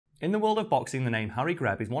In the world of boxing, the name Harry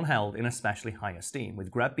Grebb is one held in especially high esteem,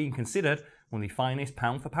 with Grebb being considered one of the finest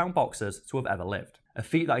pound-for-pound boxers to have ever lived. A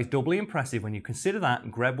feat that is doubly impressive when you consider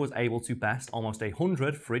that Grebb was able to best almost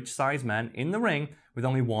 100 fridge-sized men in the ring with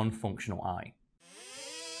only one functional eye.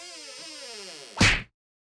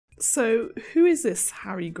 So, who is this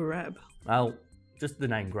Harry Grebb? Well, just the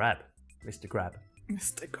name Grebb. Mr. Grebb.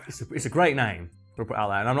 Mr. Grebb. It's a great name. We'll put it out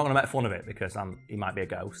there, and I'm not going to make fun of it because he might be a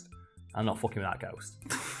ghost. I'm not fucking with that ghost.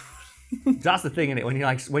 That's the thing,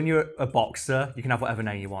 innit? When you're a boxer, you can have whatever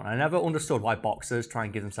name you want. I never understood why boxers try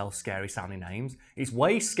and give themselves scary sounding names. It's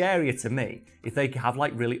way scarier to me if they have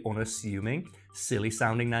like really unassuming, silly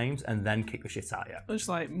sounding names and then kick the shit out of you. Just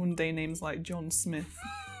like mundane names like John Smith.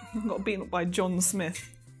 I got beaten up by John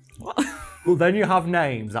Smith. What? Well, then you have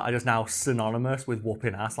names that are just now synonymous with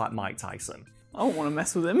whooping ass, like Mike Tyson. I don't want to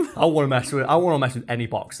mess with him. I want to mess with any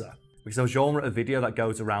boxer. Because a genre of video that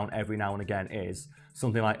goes around every now and again is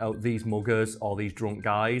something like, oh, these muggers or these drunk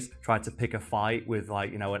guys tried to pick a fight with,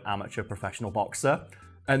 like, you know, an amateur professional boxer,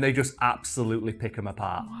 and they just absolutely pick them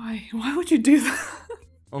apart. Why? Why would you do that?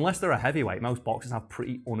 Unless they're a heavyweight, most boxers have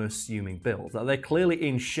pretty unassuming builds. They're clearly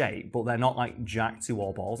in shape, but they're not like jacked to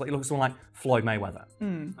all balls. Like you look at someone like Floyd Mayweather.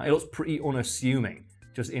 Like, he looks pretty unassuming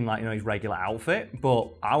just in, like, you know, his regular outfit, but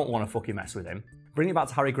I won't want to fucking mess with him. Bringing it back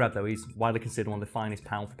to Harry Grebb, though, he's widely considered one of the finest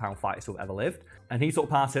pound-for-pound fighters to have ever lived. And he took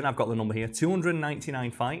part in, I've got the number here,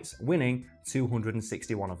 299 fights, winning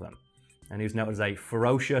 261 of them. And he was noted as a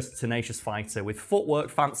ferocious, tenacious fighter with footwork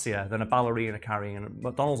fancier than a ballerina carrying a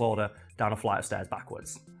McDonald's order down a flight of stairs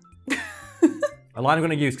backwards. A line I'm going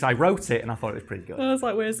to use because I wrote it and I thought it was pretty good. I was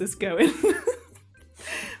like, where's this going?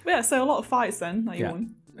 But yeah, so a lot of fights then that you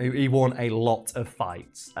won. He won a lot of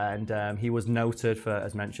fights, and he was noted for,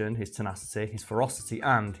 as mentioned, his tenacity, his ferocity,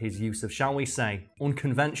 and his use of, shall we say,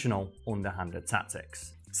 unconventional, underhanded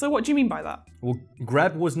tactics. So what do you mean by that? Well,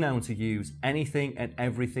 Grebb was known to use anything and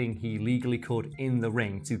everything he legally could in the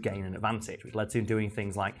ring to gain an advantage, which led to him doing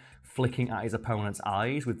things like flicking at his opponent's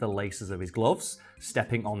eyes with the laces of his gloves,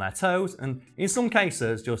 stepping on their toes, and in some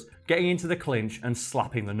cases, just getting into the clinch and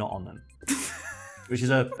slapping the nut on them. Which is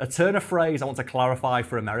a turn of phrase I want to clarify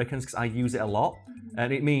for Americans because I use it a lot,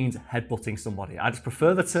 and it means headbutting somebody. I just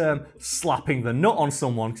prefer the term slapping the nut on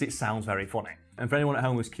someone because it sounds very funny. And for anyone at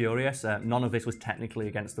home who's curious, none of this was technically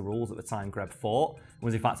against the rules at the time Grebb fought. It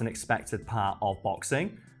was in fact an expected part of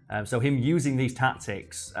boxing. So him using these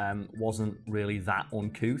tactics wasn't really that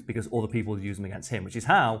uncouth because other people would use them against him, which is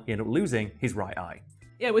how he ended up losing his right eye.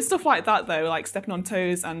 Yeah, with stuff like that though, like stepping on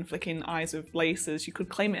toes and flicking eyes with laces, you could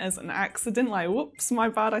claim it as an accident, like, whoops, my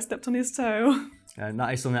bad, I stepped on his toe. And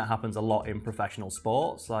that is something that happens a lot in professional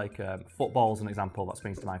sports, like football is an example that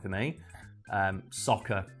springs to mind for me.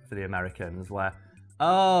 Soccer for the Americans, where,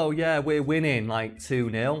 oh yeah, we're winning like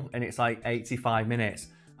 2-0, and it's like 85 minutes.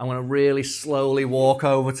 I'm going to really slowly walk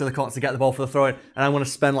over to the court to get the ball for the throw-in, and I'm going to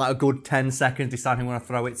spend like a good 10 seconds deciding where to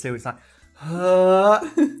throw it to. It's like,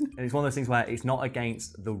 and it's one of those things where it's not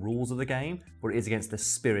against the rules of the game, but it is against the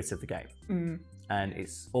spirit of the game. And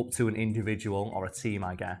it's up to an individual or a team,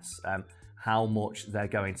 I guess, how much they're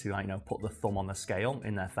going to, like, you know, put the thumb on the scale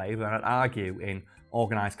in their favour. And I'd argue in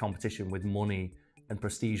organised competition with money and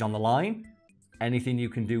prestige on the line, anything you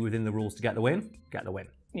can do within the rules to get the win, get the win.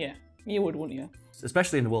 Yeah, you would, wouldn't you?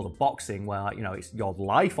 Especially in the world of boxing, where, like, you know, it's your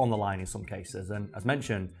life on the line in some cases. And as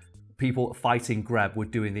mentioned, people fighting Grebb were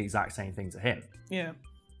doing the exact same thing to him. Yeah.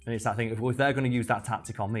 And it's that thing, if they're going to use that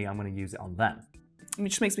tactic on me, I'm going to use it on them. It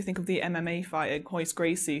just makes me think of the MMA fighter, Hoist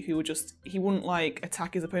Gracie, who would just, he wouldn't like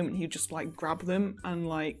attack his opponent, he'd just like grab them and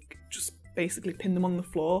like just basically pin them on the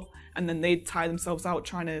floor, and then they'd tire themselves out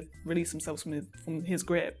trying to release themselves from his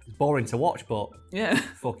grip. It's boring to watch, but yeah,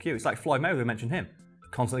 fuck you. It's like Floyd Mayweather, we mentioned him,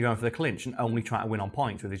 constantly going for the clinch and only trying to win on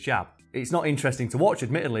points with his jab. It's not interesting to watch,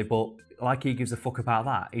 admittedly, but like he gives a fuck about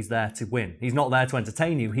that. He's there to win. He's not there to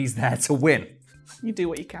entertain you, he's there to win. You do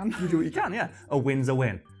what you can. You do what you can, yeah. A win's a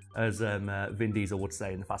win, as Vin Diesel would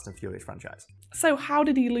say in the Fast and Furious franchise. So how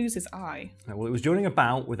did he lose his eye? Well, it was during a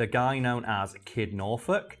bout with a guy known as Kid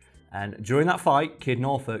Norfolk, and during that fight, Kid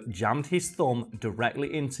Norfolk jammed his thumb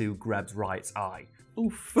directly into Grebb's right eye.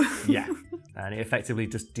 Oof. Yeah, and it effectively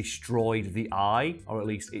just destroyed the eye, or at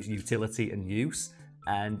least its utility and use.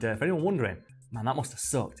 And for anyone wondering, man, that must have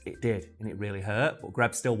sucked. It did, and it really hurt, but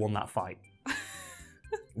Grebb still won that fight.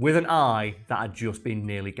 With an eye that had just been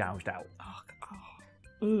nearly gouged out.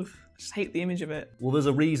 Oof. I just hate the image of it. Well, there's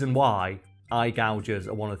a reason why eye gouges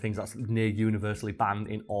are one of the things that's near universally banned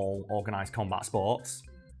in all organised combat sports.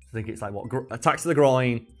 I think it's like, what, attacks to the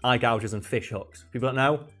groin, eye gouges, and fish hooks. People don't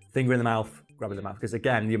know, finger in the mouth, grab in the mouth. Because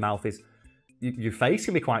again, your mouth is, your face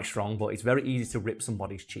can be quite strong, but it's very easy to rip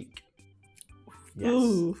somebody's cheek. Yes.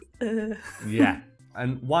 Ooh. Yeah.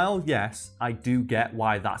 And while, yes, I do get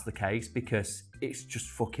why that's the case, because it's just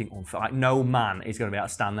fucking unfair. Like, no man is going to be able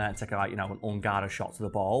to stand there and take, like, an unguarded shot to the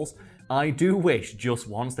balls. I do wish just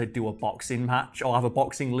once they'd do a boxing match or have a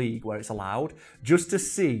boxing league where it's allowed, just to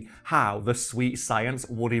see how the sweet science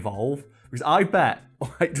would evolve. Because I bet,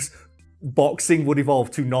 like, just boxing would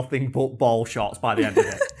evolve to nothing but ball shots by the end of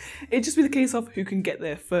it. It'd just be the case of who can get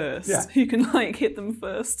there first. Yeah. Who can, like, hit them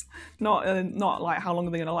first. Not like how long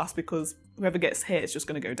are they going to last, because whoever gets hit is just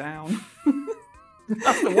going to go down.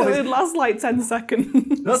 That's the one. It lasts like 10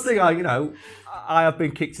 seconds. That's the thing, I have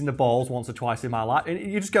been kicked in the balls once or twice in my life, and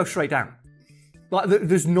you just go straight down. Like,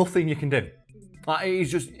 there's nothing you can do. Like, it's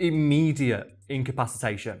just immediate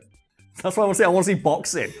incapacitation. That's what I want to see. I want to see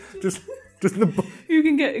boxing. Just the Who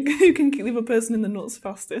can kick the other person in the nuts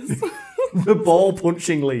fastest? the ball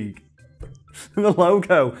punching league. The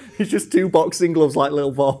logo is just two boxing gloves like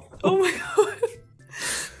little ball. Oh my god!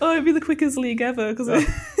 Oh, it'd be the quickest league ever, because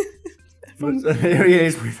Here he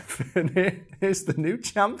is. Here's the new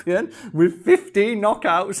champion with 15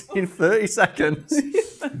 knockouts in 30 seconds.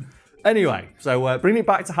 Anyway, so bringing it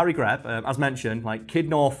back to Harry Grebb, as mentioned, like, Kid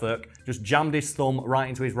Norfolk just jammed his thumb right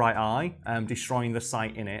into his right eye, destroying the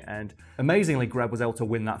sight in it. And amazingly, Grebb was able to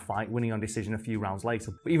win that fight, winning on decision a few rounds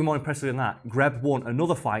later. But even more impressive than that, Grebb won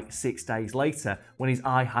another fight 6 days later when his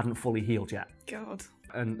eye hadn't fully healed yet. God.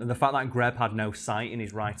 And the fact that Grebb had no sight in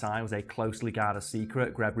his right eye was a closely guarded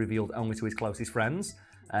secret Grebb revealed only to his closest friends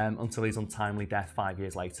until his untimely death 5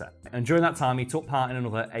 years later. And during that time, he took part in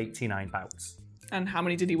another 89 bouts. And how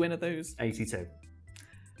many did he win of those? 82.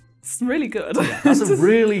 It's really good. Yeah, that's a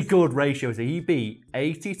really good ratio. So he beat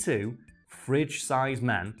 82 fridge-sized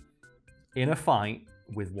men in a fight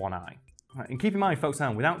with one eye. Right, and keep in mind, folks,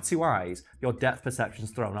 without two eyes, your depth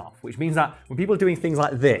perception's thrown off, which means that when people are doing things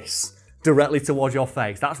like this directly towards your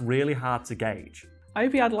face, that's really hard to gauge. I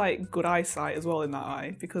hope he had, like, good eyesight as well in that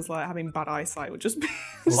eye, because, like, having bad eyesight would just be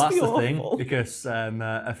Well, that's the awful. thing, because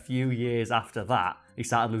a few years after that, he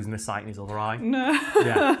started losing the sight in his other eye. No.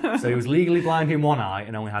 Yeah, so he was legally blind in one eye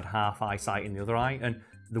and only had half eyesight in the other eye. And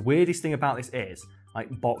the weirdest thing about this is,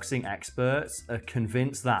 like, boxing experts are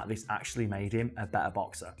convinced that this actually made him a better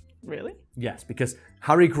boxer. Really? Yes, because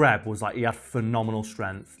Harry Grebb was like, he had phenomenal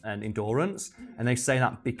strength and endurance, and they say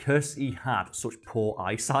that because he had such poor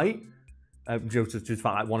eyesight, due to the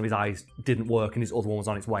fact that one of his eyes didn't work and his other one was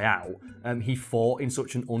on its way out, he fought in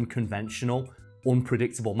such an unconventional,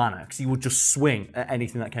 unpredictable manner, because he would just swing at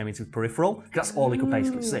anything that came into his peripheral, because that's all he could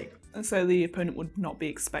basically see. And so the opponent would not be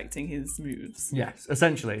expecting his moves. Yes,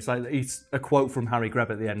 essentially. It's like, it's a quote from Harry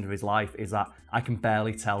Grebb at the end of his life is that, I can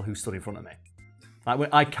barely tell who stood in front of me.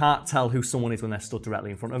 Like, I can't tell who someone is when they're stood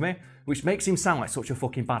directly in front of me, which makes him sound like such a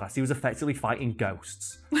fucking badass. He was effectively fighting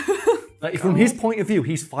ghosts. Like, from his point of view,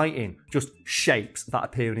 he's fighting just shapes that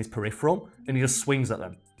appear in his peripheral, and he just swings at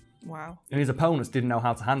them. Wow. And his opponents didn't know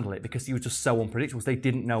how to handle it because he was just so unpredictable. They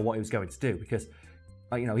didn't know what he was going to do because,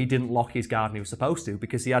 like, he didn't lock his guard and he was supposed to,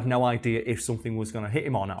 because he had no idea if something was going to hit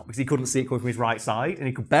him or not, because he couldn't see it coming from his right side and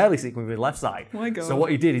he could barely see it coming from his left side. Oh my God. So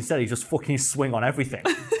what he did instead, he just fucking swing on everything.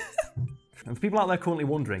 And for people out there currently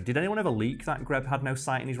wondering, did anyone ever leak that Grebb had no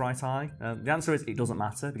sight in his right eye? The answer is it doesn't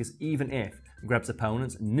matter, because even if Grebb's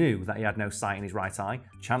opponents knew that he had no sight in his right eye,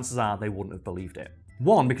 chances are they wouldn't have believed it.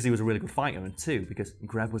 One, because he was a really good fighter, and two, because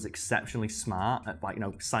Grebb was exceptionally smart at, like,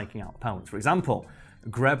 psyching out opponents. For example,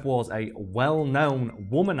 Grebb was a well-known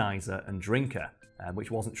womanizer and drinker, which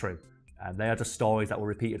wasn't true. They are just stories that were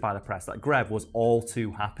repeated by the press that Grebb was all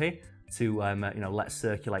too happy to let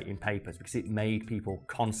circulate in papers because it made people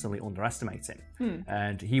constantly underestimate him.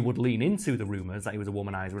 And he would lean into the rumours that he was a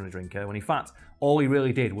womanizer and a drinker, when in fact, all he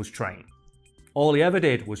really did was train. All he ever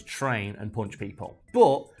did was train and punch people.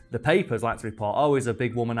 But the papers like to report, oh, he's a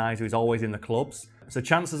big womanizer, he's always in the clubs. So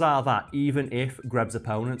chances are that even if Grebb's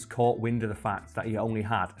opponents caught wind of the fact that he only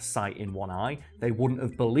had sight in one eye, they wouldn't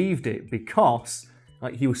have believed it because,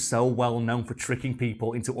 like, he was so well known for tricking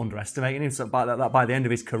people into underestimating him. So by the end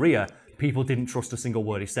of his career, people didn't trust a single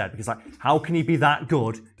word he said, because, like, how can he be that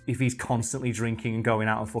good if he's constantly drinking and going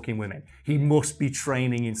out and fucking women? He must be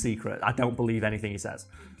training in secret. I don't believe anything he says.